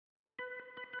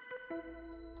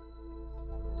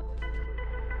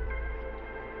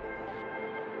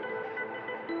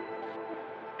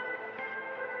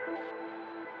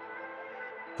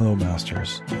Hello,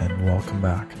 Masters, and welcome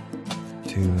back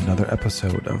to another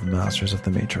episode of Masters of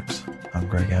the Matrix. I'm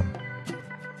Greg M.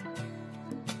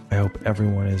 I hope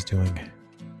everyone is doing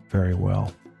very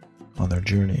well on their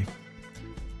journey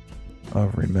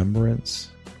of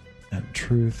remembrance and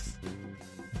truth,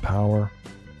 and power,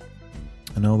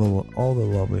 and all the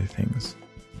lovely things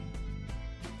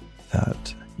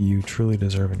that you truly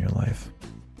deserve in your life.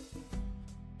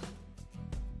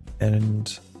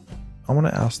 And I want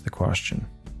to ask the question,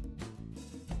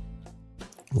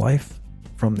 life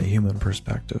from the human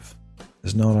perspective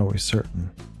is not always certain,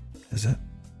 is it?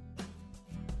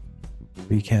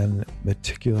 We can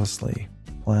meticulously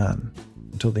plan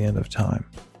until the end of time,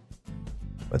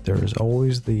 but there is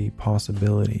always the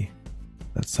possibility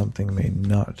that something may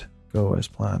not go as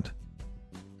planned.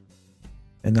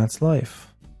 And that's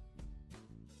life.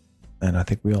 And I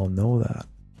think we all know that.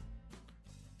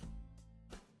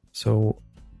 So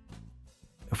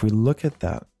if we look at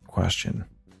that question,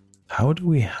 how do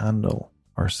we handle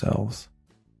ourselves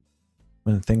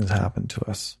when things happen to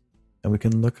us? And we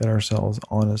can look at ourselves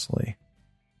honestly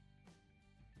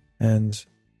and,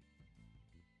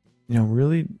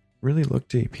 really look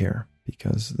deep here,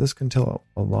 because this can tell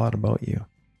a lot about you,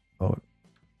 about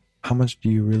how much do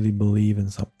you really believe in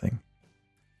something.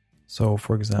 So,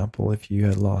 for example, if you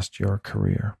had lost your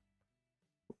career,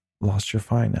 lost your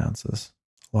finances,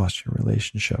 lost your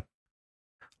relationship,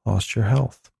 lost your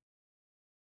health,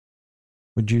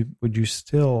 would you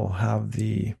still have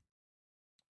the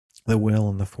will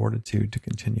and the fortitude to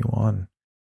continue on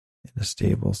in a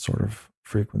stable sort of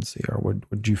frequency, or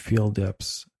would you feel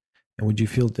dips? And would you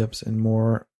feel dips in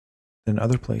more than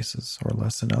other places or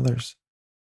less than others?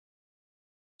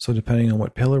 So depending on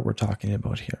what pillar we're talking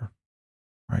about here,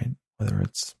 right? Whether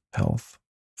it's health,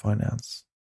 finance,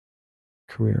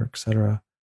 career, etc.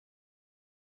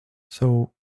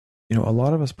 So, a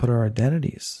lot of us put our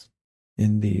identities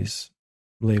in these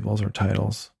labels or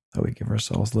titles that we give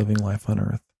ourselves living life on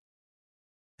earth.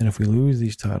 And if we lose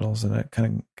these titles, then it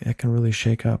can really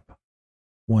shake up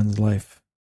one's life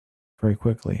very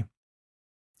quickly.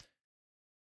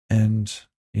 And,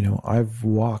 I've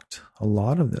walked a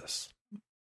lot of this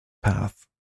path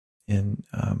in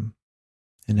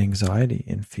anxiety,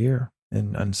 in fear,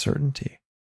 in uncertainty.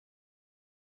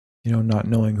 Not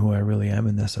knowing who I really am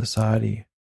in this society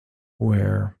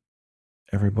where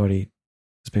everybody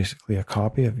is basically a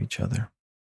copy of each other.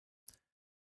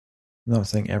 I'm not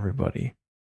saying everybody,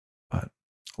 but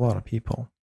a lot of people.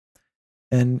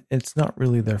 And it's not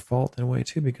really their fault in a way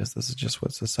too, because this is just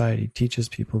what society teaches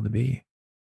people to be.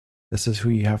 This is who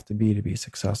you have to be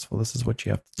successful. This is what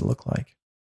you have to look like.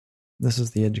 This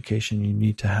is the education you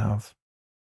need to have.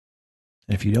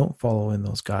 And if you don't follow in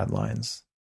those guidelines,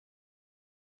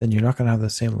 then you're not going to have the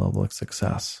same level of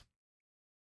success.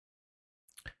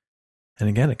 And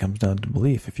again, it comes down to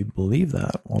belief. If you believe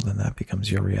that, well, then that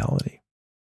becomes your reality.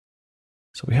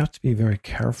 So we have to be very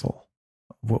careful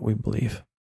of what we believe.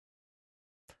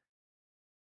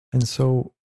 And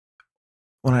so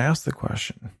when I ask the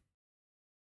question,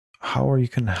 how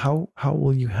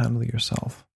will you handle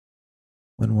yourself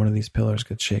when one of these pillars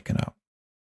gets shaken up?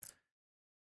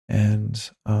 And,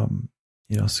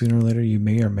 sooner or later, you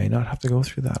may or may not have to go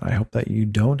through that. I hope that you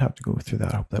don't have to go through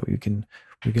that. I hope that we can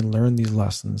learn these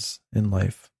lessons in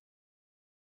life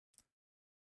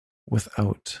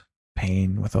without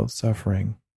pain, without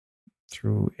suffering,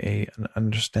 through an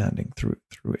understanding, through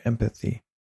empathy,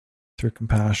 through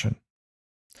compassion.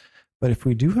 But if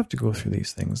we do have to go through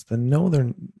these things, then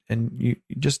you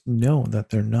just know that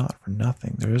they're not for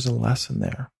nothing. There is a lesson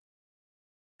there,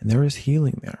 and there is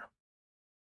healing there.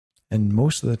 And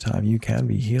most of the time you can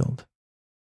be healed.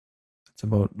 It's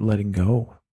about letting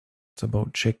go. It's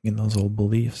about shaking those old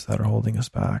beliefs that are holding us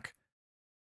back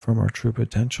from our true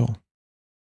potential.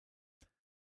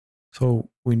 So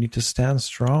we need to stand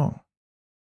strong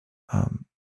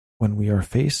when we are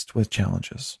faced with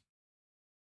challenges,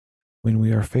 when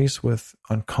we are faced with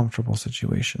uncomfortable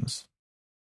situations,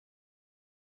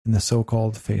 in the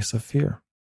so-called face of fear.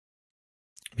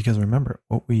 Because remember,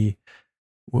 what we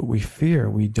fear,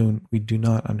 we do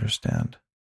not understand.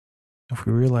 If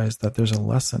we realize that there's a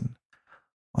lesson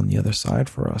on the other side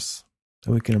for us,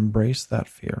 that we can embrace that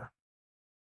fear,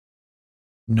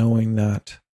 knowing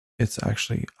that it's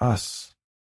actually us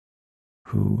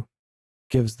who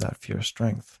gives that fear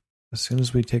strength. As soon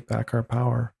as we take back our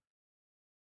power,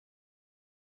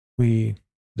 we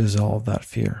dissolve that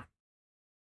fear.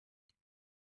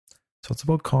 So it's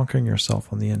about conquering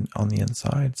yourself on the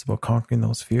inside. It's about conquering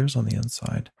those fears on the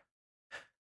inside.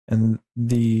 And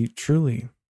truly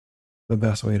the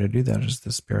best way to do that is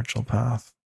the spiritual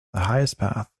path, the highest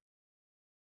path.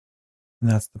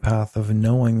 And that's the path of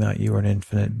knowing that you are an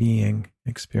infinite being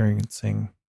experiencing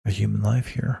a human life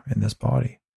here in this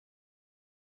body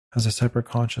as a separate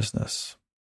consciousness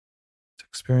to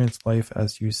experience life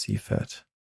as you see fit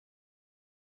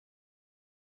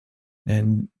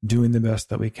and doing the best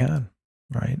that we can,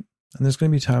 right? And there's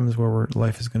going to be times where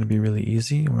life is going to be really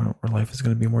easy, where life is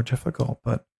going to be more difficult.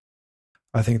 But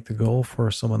I think the goal for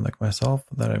someone like myself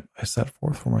that I set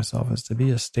forth for myself is to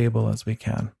be as stable as we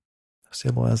can, as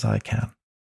stable as I can.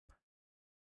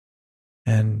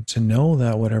 And to know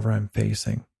that whatever I'm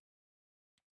facing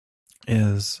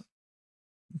is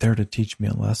there to teach me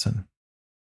a lesson.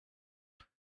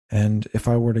 And if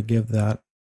I were to give that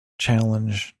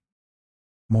challenge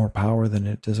more power than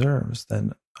it deserves,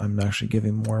 then I'm actually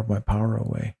giving more of my power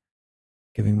away,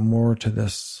 giving more to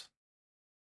this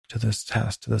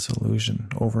test, to this illusion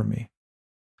over me.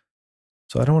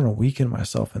 So I don't want to weaken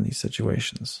myself in these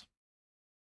situations.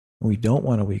 We don't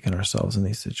want to weaken ourselves in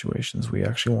these situations. We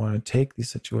actually want to take these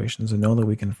situations and know that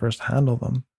we can first handle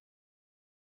them.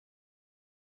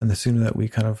 And the sooner that we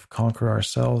kind of conquer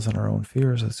ourselves and our own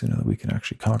fears, the sooner that we can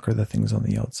actually conquer the things on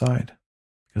the outside.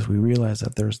 Because we realize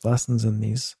that there's lessons in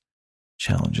these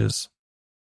challenges.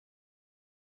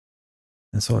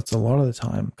 And so it's a lot of the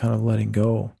time kind of letting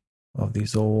go of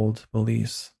these old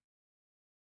beliefs,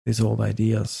 these old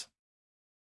ideas.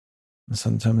 And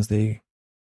sometimes they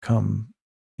come,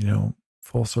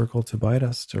 full circle to bite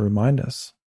us, to remind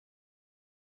us,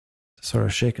 to sort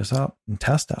of shake us up and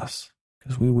test us,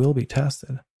 because we will be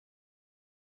tested.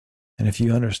 And if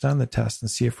you understand the test and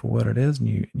see it for what it is, and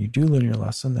you do learn your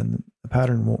lesson, then the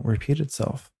pattern won't repeat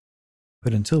itself.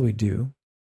 But until we do,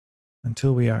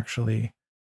 until we actually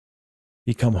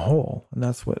become whole, and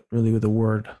that's what really the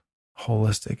word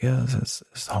holistic is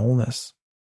wholeness.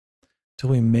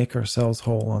 Until we make ourselves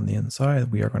whole on the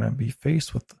inside, we are going to be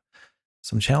faced with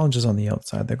some challenges on the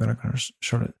outside. They're going to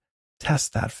sort of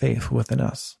test that faith within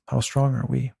us. How strong are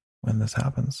we when this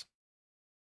happens?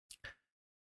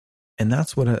 And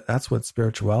that's what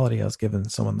spirituality has given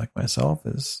someone like myself,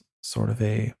 is sort of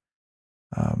an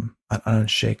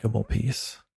unshakable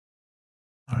peace,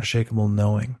 an unshakable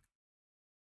knowing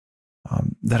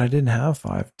that I didn't have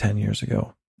 5-10 years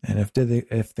ago. And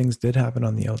if things did happen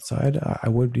on the outside, I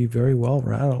would be very well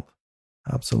rattled.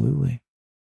 Absolutely.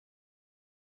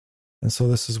 And so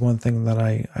this is one thing that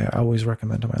I always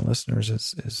recommend to my listeners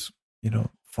is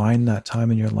find that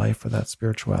time in your life for that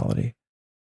spirituality,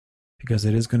 because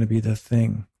it is going to be the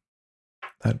thing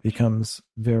that becomes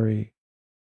very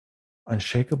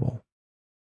unshakable.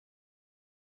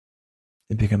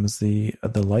 It becomes the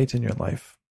light in your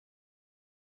life,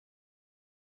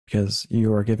 because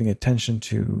you are giving attention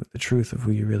to the truth of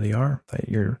who you really are. That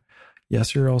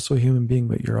you're also a human being,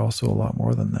 but you're also a lot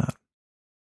more than that.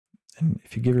 And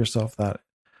if you give yourself that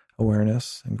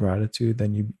awareness and gratitude,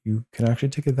 then you can actually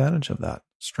take advantage of that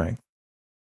strength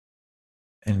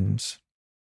and,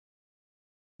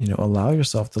 allow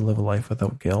yourself to live a life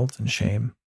without guilt and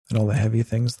shame and all the heavy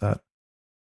things that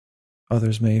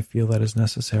others may feel that is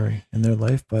necessary in their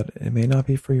life, but it may not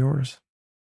be for yours.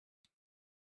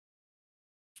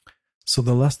 So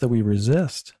the less that we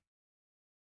resist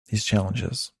these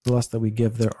challenges, the less that we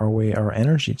give our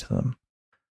energy to them,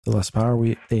 the less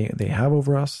power they have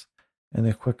over us, and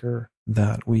the quicker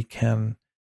that we can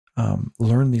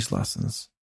learn these lessons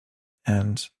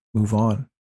and move on,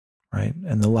 right?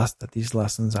 And the less that these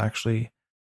lessons actually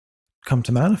come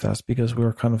to manifest, because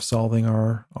we're kind of solving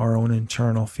our own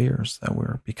internal fears, that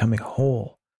we're becoming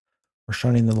whole. We're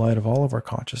shining the light of all of our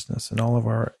consciousness and all of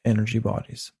our energy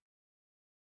bodies.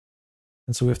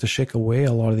 And so we have to shake away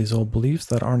a lot of these old beliefs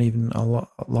that aren't even a lot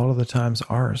of the times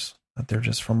ours, that they're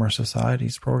just from our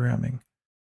society's programming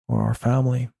or our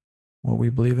family, what we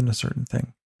believe in a certain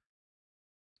thing.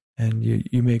 And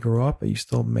you may grow up, but you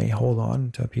still may hold on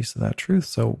to a piece of that truth.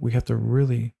 So we have to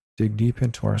really dig deep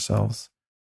into ourselves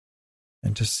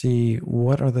and to see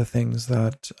what are the things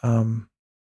that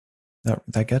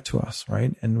get to us,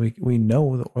 right? And we know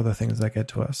what are the things that get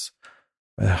to us,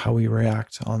 how we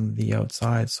react on the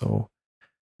outside. So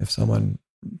if someone,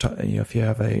 if you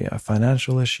have a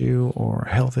financial issue or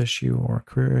a health issue or a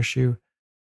career issue,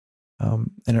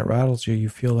 and it rattles you, you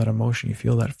feel that emotion, you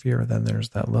feel that fear, then there's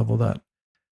that level that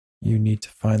you need to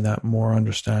find that more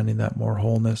understanding, that more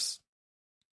wholeness,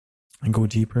 and go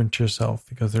deeper into yourself,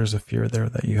 because there's a fear there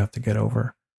that you have to get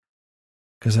over.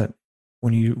 Because that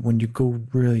when you go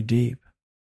really deep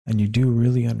and you do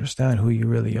really understand who you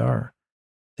really are,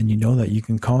 then you know that you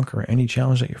can conquer any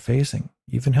challenge that you're facing,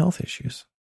 even health issues,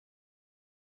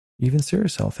 even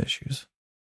serious health issues.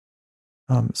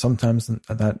 Sometimes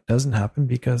that doesn't happen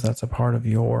because that's a part of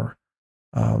your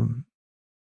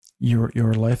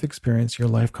life experience, your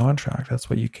life contract. That's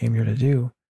what you came here to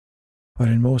do. But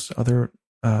in most other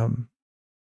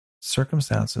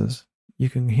circumstances, you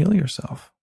can heal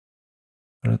yourself.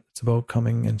 But it's about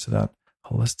coming into that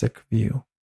holistic view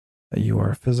that you are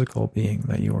a physical being,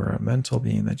 that you are a mental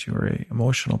being, that you are an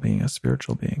emotional being, a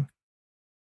spiritual being.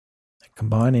 And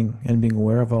combining and being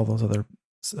aware of all those other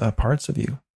parts of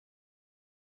you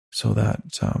so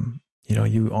that,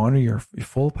 you honor your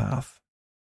full path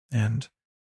and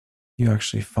you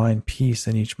actually find peace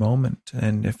in each moment.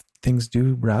 And if things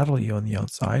do rattle you on the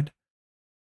outside,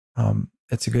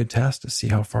 it's a good test to see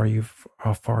how far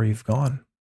you've gone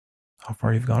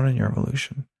in your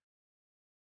evolution.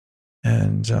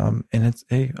 And it's,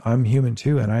 hey, I'm human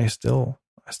too, and I still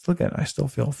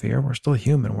feel fear. We're still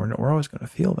human. We're always going to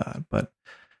feel that. But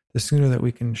the sooner that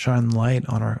we can shine light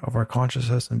on our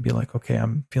consciousness and be like, okay,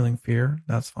 I'm feeling fear.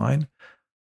 That's fine.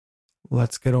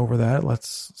 Let's get over that.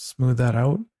 Let's smooth that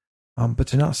out. But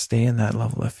to not stay in that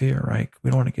level of fear, right?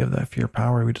 We don't want to give that fear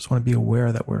power. We just want to be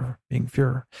aware that we're being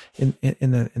fear in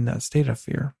that state of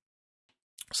fear,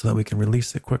 so that we can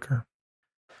release it quicker.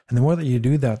 And the more that you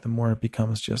do that, the more it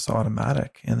becomes just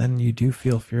automatic. And then you do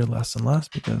feel fear less and less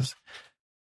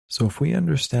so if we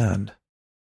understand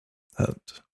that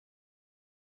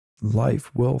life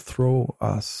will throw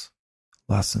us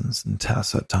lessons and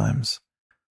tests at times,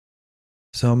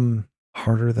 some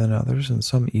harder than others and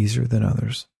some easier than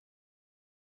others.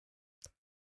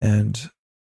 And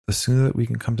the sooner that we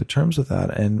can come to terms with that,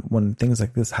 and when things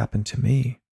like this happen to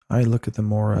me, I look at them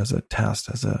more as a test,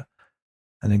 as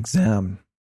an exam.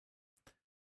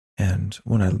 And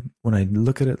when I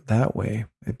look at it that way,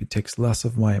 it takes less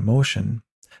of my emotion.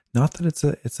 Not that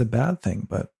it's a bad thing,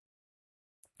 but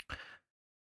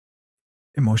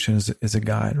emotion is a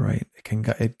guide, right?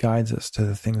 It guides us to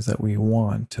the things that we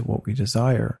want, to what we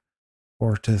desire,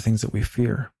 or to the things that we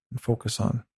fear and focus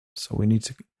on. So we need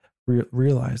to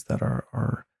realize that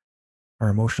our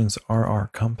emotions are our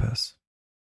compass.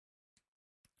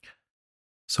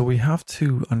 So we have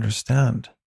to understand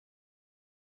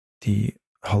the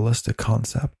holistic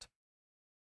concept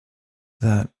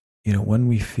that, when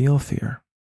we feel fear,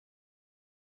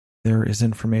 there is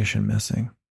information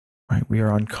missing, right? We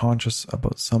are unconscious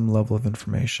about some level of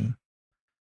information.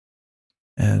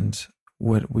 And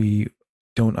what we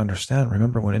don't understand,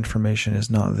 remember, when information is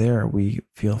not there, we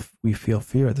feel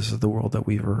fear. This is the world that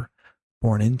we were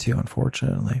born into,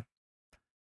 unfortunately.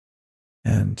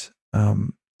 And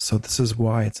so this is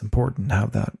why it's important to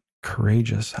have that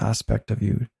courageous aspect of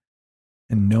you,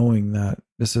 and knowing that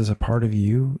this is a part of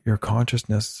you, your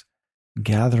consciousness,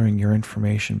 gathering your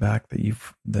information back that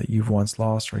you've once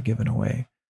lost or given away,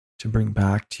 to bring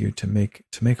back to you, to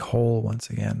make whole once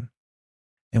again.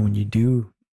 And when you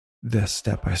do this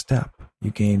step by step,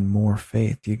 you gain more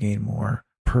faith, you gain more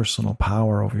personal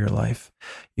power over your life,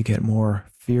 you get more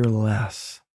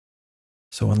fearless.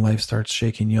 So when life starts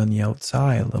shaking you on the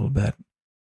outside a little bit,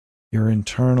 your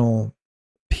internal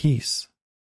peace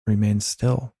remains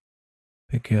still,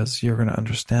 because you're going to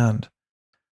understand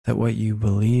that what you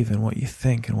believe and what you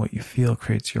think and what you feel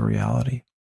creates your reality.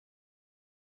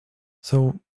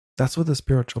 So that's what the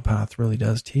spiritual path really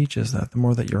does teach, is that the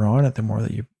more that you're on it, the more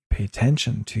that you pay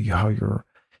attention to how your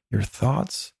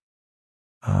thoughts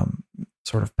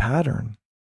sort of pattern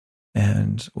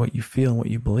and what you feel and what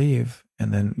you believe,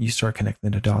 and then you start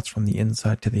connecting the dots from the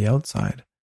inside to the outside.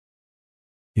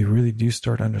 You really do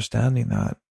start understanding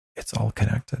that it's all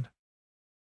connected.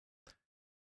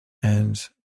 And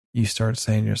you start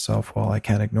saying to yourself, well, I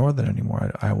can't ignore that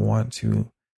anymore. I want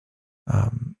to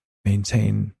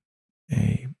maintain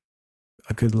a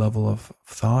good level of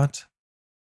thought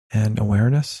and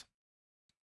awareness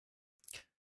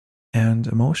and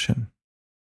emotion,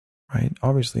 right?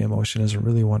 Obviously, emotion is a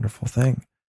really wonderful thing.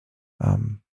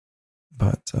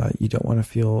 But you don't want to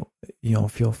feel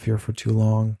fear for too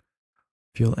long,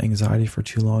 feel anxiety for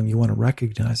too long. You want to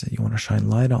recognize it. You want to shine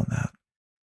light on that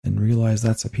and realize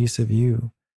that's a piece of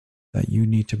you that you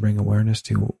need to bring awareness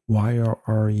to. Why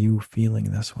are you feeling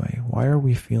this way? Why are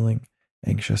we feeling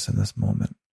anxious in this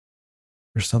moment?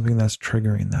 There's something that's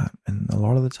triggering that. And a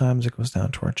lot of the times it goes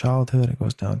down to our childhood. It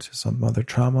goes down to some other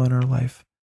trauma in our life.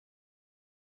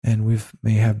 And we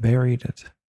may have buried it.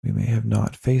 We may have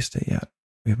not faced it yet.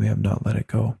 We may have not let it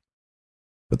go.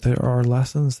 But there are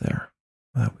lessons there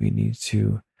that we need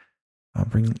to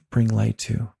bring light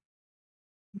to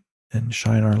and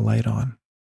shine our light on,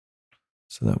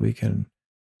 so that we can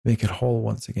make it whole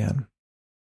once again.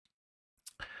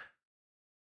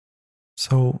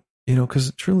 So,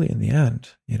 because truly in the end,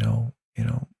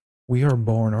 we are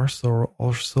born, our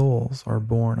souls are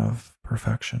born of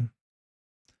perfection.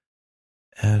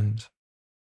 And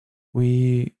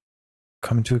we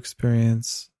come to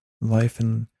experience life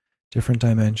in different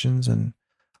dimensions and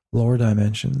lower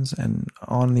dimensions. And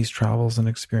on these travels and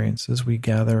experiences, we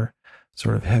gather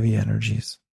sort of heavy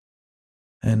energies.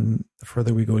 And the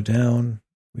further we go down,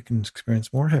 we can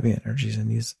experience more heavy energies, and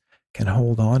these can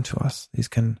hold on to us. These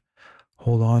can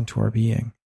hold on to our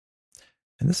being.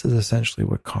 And this is essentially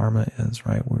what karma is,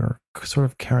 right? We're sort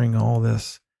of carrying all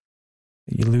this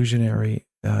illusionary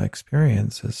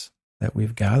experiences that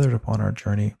we've gathered upon our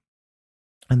journey,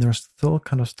 and they're still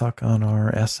kind of stuck on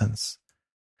our essence.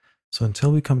 So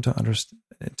until we come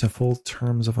to full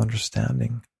terms of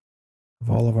understanding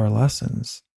of all of our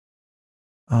lessons,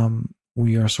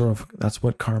 we are sort of, that's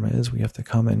what karma is. We have to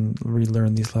come and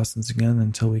relearn these lessons again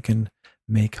until we can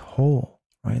make whole,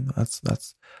 right?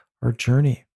 That's our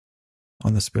journey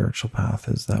on the spiritual path,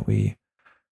 is that we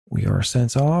are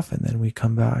sent off and then we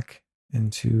come back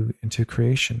into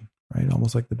creation, right?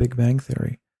 Almost like the Big Bang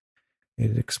Theory.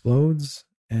 It explodes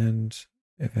and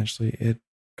eventually it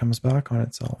comes back on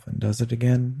itself and does it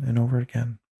again and over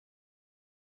again.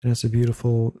 And it's a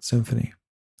beautiful symphony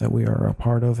that we are a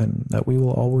part of and that we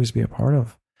will always be a part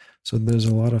of. So there's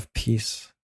a lot of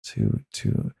peace to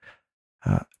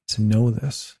know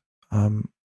this.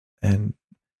 And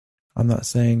I'm not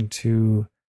saying to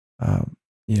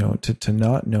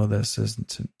not know this is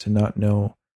to not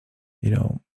know,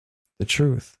 the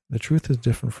truth. The truth is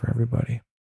different for everybody.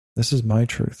 This is my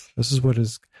truth. This is what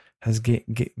has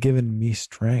given me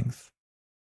strength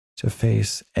to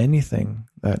face anything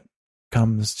that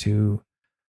comes to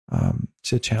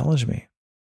challenge me.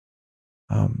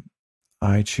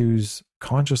 I choose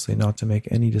consciously not to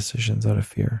make any decisions out of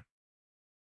fear.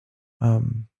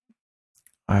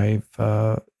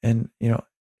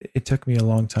 It took me a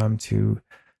long time to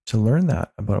learn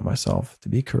that about myself, to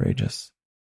be courageous,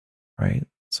 right?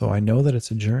 So I know that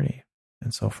it's a journey.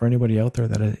 And so for anybody out there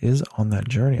that is on that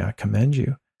journey, I commend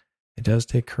you. It does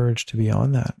take courage to be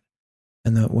on that.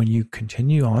 And that when you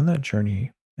continue on that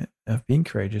journey of being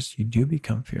courageous, you do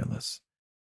become fearless,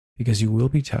 because you will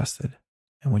be tested.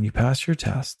 And when you pass your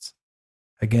tests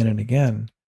again and again,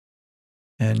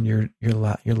 and your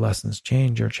lessons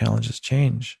change, your challenges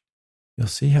change, you'll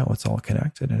see how it's all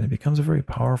connected, and it becomes a very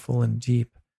powerful and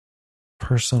deep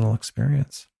personal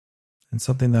experience, and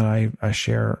something that I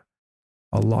share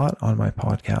a lot on my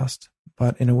podcast,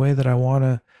 but in a way that I want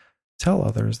to tell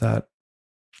others that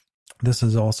this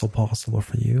is also possible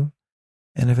for you.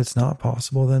 And if it's not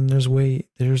possible, then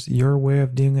there's your way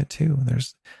of doing it too.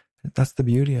 That's the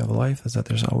beauty of life, is that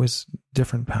there's always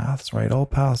different paths, right? All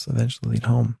paths eventually lead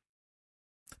home.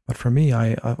 But for me,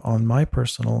 I on my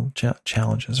personal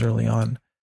challenges early on,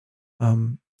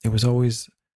 it was always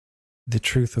the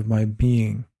truth of my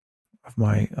being,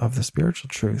 of the spiritual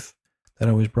truth, that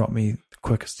always brought me the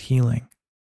quickest healing,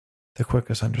 the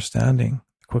quickest understanding,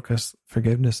 the quickest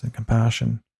forgiveness and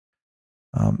compassion,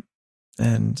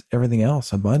 and everything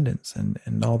else, abundance,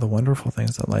 and all the wonderful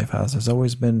things that life has. Has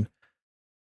always been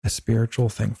a spiritual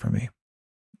thing for me.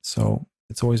 So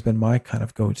it's always been my kind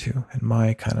of go-to and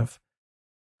my kind of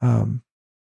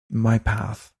my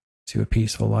path to a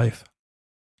peaceful life.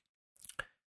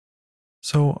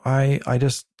 So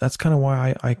that's kind of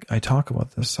why I talk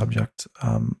about this subject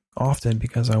often,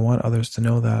 because I want others to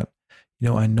know that,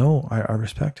 I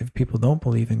respect if people don't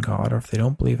believe in God, or if they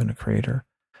don't believe in a creator.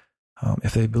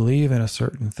 If they believe in a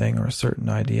certain thing or a certain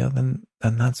idea, then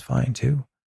that's fine too,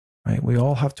 right? We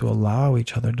all have to allow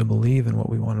each other to believe in what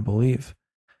we want to believe.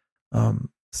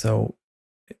 So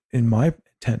in my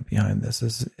intent behind this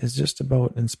is just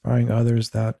about inspiring others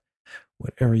that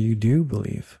whatever you do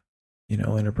believe,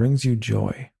 and it brings you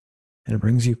joy and it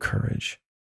brings you courage,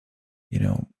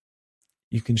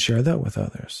 you can share that with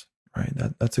others, right?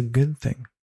 That's a good thing.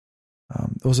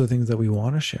 Those are things that we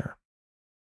want to share.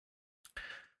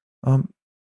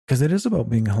 Because it is about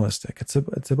being holistic.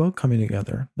 It's about coming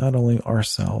together, not only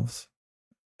ourselves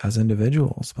as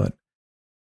individuals, but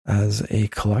as a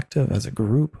collective, as a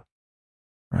group,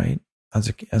 right? As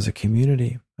a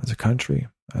community, as a country,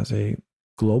 as a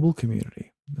global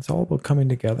community. It's all about coming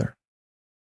together.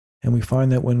 And we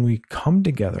find that when we come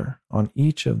together on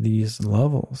each of these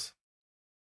levels,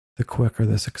 the quicker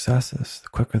the success is, the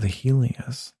quicker the healing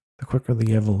is, the quicker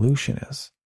the evolution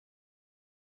is.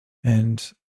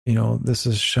 And, this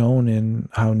is shown in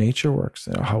how nature works,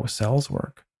 how cells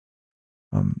work.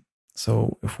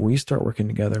 So if we start working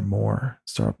together more,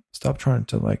 stop trying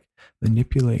to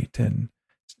manipulate and,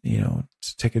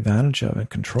 to take advantage of and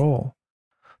control,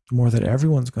 the more that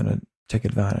everyone's going to take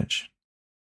advantage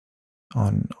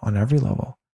on every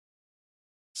level.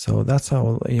 So that's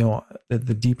how,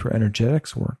 the deeper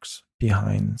energetics works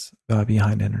behind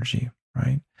energy,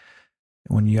 right?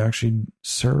 When you actually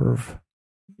serve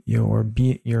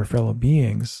your fellow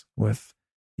beings with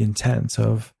the intent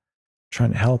of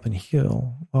trying to help and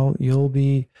heal, well, you'll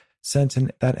be sent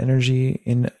in that energy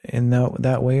in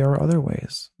that way or other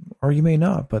ways, or you may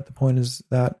not. But the point is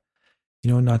that,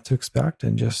 not to expect,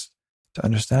 and just to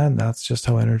understand that's just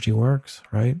how energy works,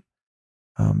 right?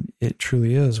 It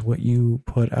truly is what you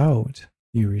put out,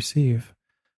 you receive.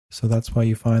 So that's why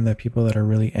you find that people that are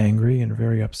really angry and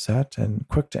very upset and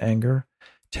quick to anger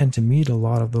tend to meet a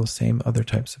lot of those same other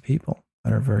types of people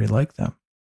that are very like them.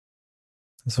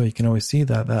 And so you can always see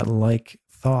that like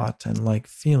thought and like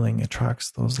feeling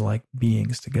attracts those like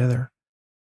beings together.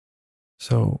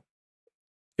 So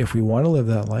if we want to live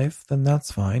that life, then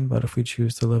that's fine. But if we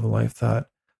choose to live a life that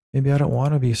maybe I don't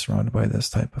want to be surrounded by this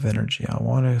type of energy, I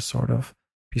want to sort of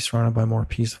be surrounded by more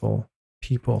peaceful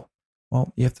people,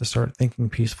 well, you have to start thinking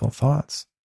peaceful thoughts.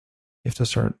 You have to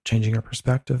start changing your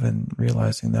perspective and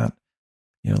realizing that,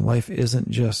 life isn't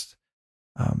just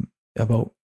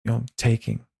about,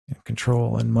 taking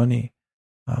control and money.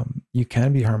 You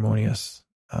can be harmonious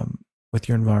with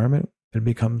your environment.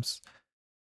 It's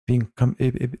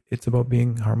about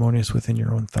being harmonious within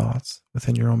your own thoughts,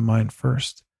 within your own mind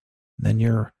first. And then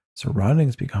your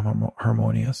surroundings become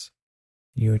harmonious.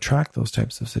 You attract those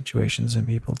types of situations and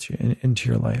people into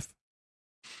your life.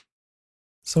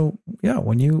 So yeah,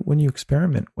 when you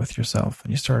experiment with yourself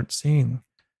and you start seeing,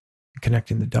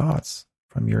 connecting the dots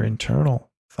from your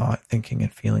internal thought, thinking,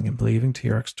 and feeling and believing to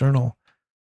your external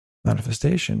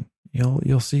manifestation,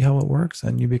 you'll see how it works,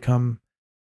 and you become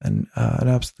an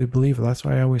absolute believer. That's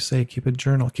why I always say, keep a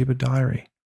journal, keep a diary,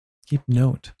 keep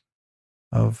note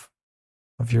of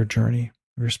your journey,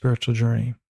 of your spiritual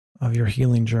journey, of your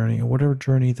healing journey, or whatever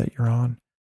journey that you're on.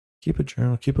 Keep a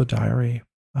journal, keep a diary.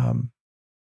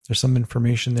 There's some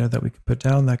information there that we could put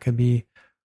down that could be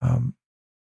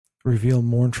reveal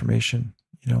more information,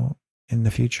 in the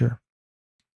future.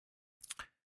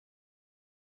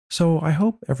 So I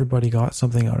hope everybody got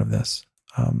something out of this.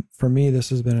 For me,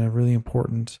 this has been a really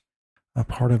important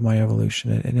part of my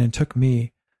evolution, and it took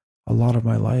me a lot of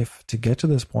my life to get to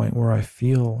this point where I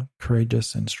feel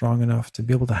courageous and strong enough to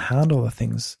be able to handle the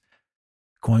things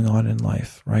going on in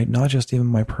life, right? Not just even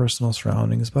my personal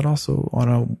surroundings, but also on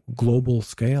a global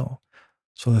scale.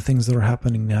 So the things that are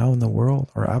happening now in the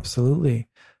world are absolutely,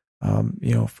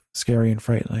 scary and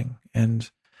frightening. And,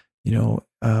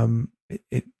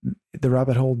 the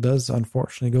rabbit hole does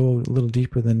unfortunately go a little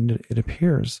deeper than it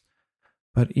appears.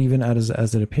 But even as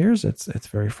it appears, it's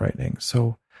very frightening.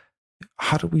 So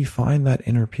how do we find that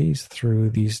inner peace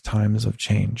through these times of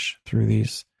change, through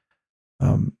these,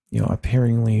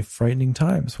 appearingly frightening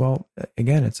times? Well,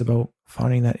 again, it's about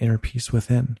finding that inner peace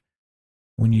within.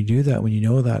 When you do that, when you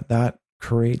know that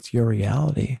creates your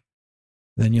reality,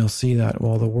 then you'll see that,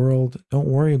 don't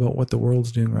worry about what the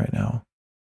world's doing right now.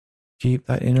 Keep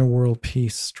that inner world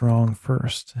peace strong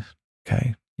first.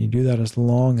 Okay. You do that as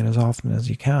long and as often as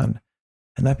you can,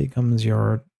 and that becomes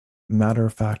your matter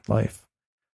of fact life.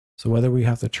 So whether we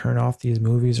have to turn off these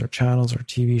movies or channels or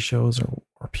TV shows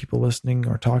or people listening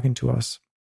or talking to us,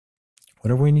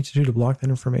 whatever we need to do to block that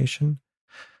information,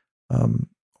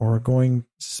 or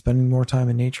spending more time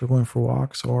in nature, going for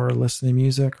walks or listening to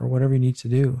music or whatever you need to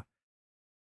do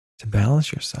to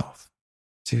balance yourself,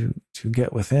 to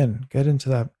get into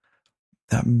that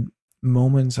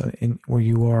moment where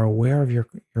you are aware of your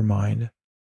mind,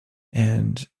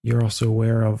 and you're also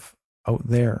aware of out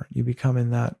there. You become in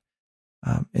that,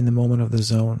 in the moment of the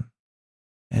zone,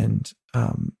 and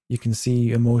you can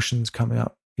see emotions coming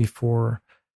up before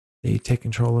they take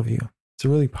control of you. It's a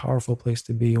really powerful place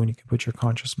to be when you can put your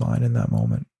conscious mind in that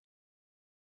moment.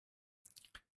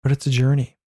 But it's a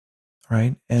journey,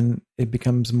 right? And it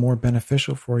becomes more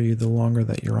beneficial for you the longer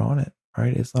that you're on it,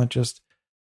 right? It's not just,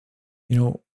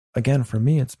 again, for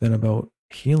me, it's been about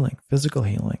healing, physical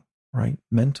healing, right?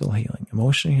 Mental healing,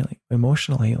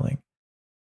 emotional healing,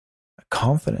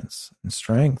 confidence and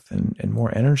strength and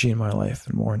more energy in my life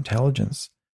and more intelligence.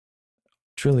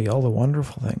 Truly all the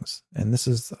wonderful things. And this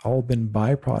has all been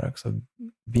byproducts of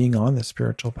being on this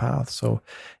spiritual path. So,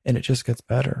 and it just gets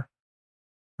better,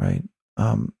 right?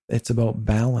 It's about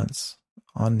balance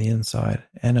on the inside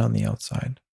and on the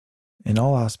outside in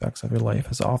all aspects of your life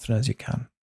as often as you can.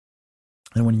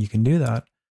 And when you can do that,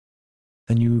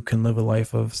 then you can live a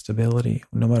life of stability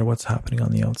no matter what's happening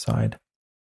on the outside.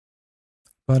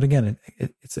 But again,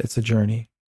 it's a journey,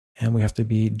 and we have to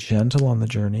be gentle on the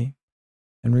journey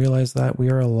and realize that we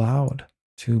are allowed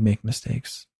to make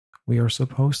mistakes. We are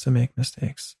supposed to make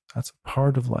mistakes. That's a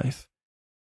part of life.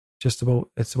 it's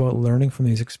about learning from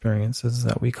these experiences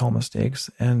that we call mistakes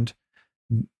and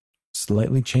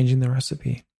slightly changing the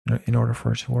recipe in order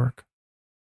for it to work.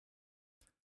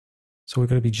 So we've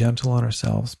got to be gentle on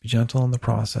ourselves, be gentle in the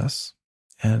process,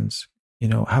 and,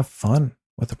 have fun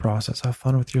with the process, have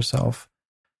fun with yourself,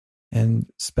 and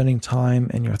spending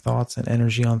time and your thoughts and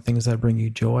energy on things that bring you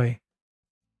joy,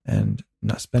 and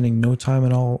not spending no time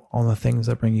at all on the things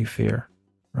that bring you fear,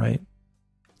 right?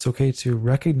 It's okay to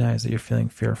recognize that you're feeling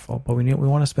fearful, but we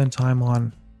want to spend time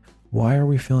on, why are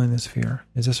we feeling this fear?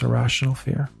 Is this a rational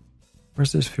fear?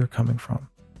 Where's this fear coming from?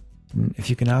 And if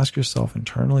you can ask yourself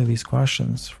internally these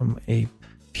questions from a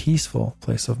peaceful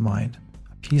place of mind,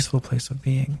 a peaceful place of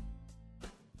being,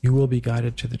 you will be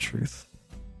guided to the truth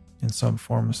in some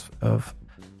forms of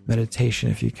meditation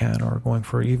if you can, or going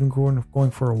for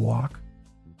a walk.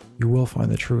 You will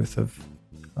find the truth of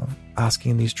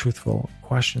asking these truthful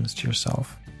questions to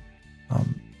yourself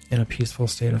in a peaceful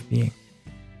state of being.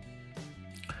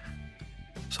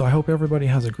 So I hope everybody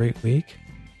has a great week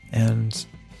and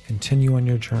continue on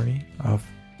your journey of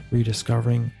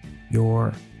rediscovering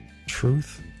your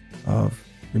truth, of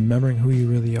remembering who you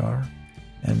really are,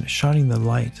 and shining the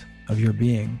light of your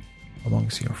being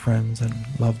amongst your friends and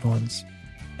loved ones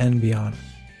and beyond.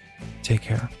 Take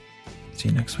care. See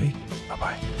you next week.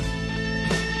 Bye-bye.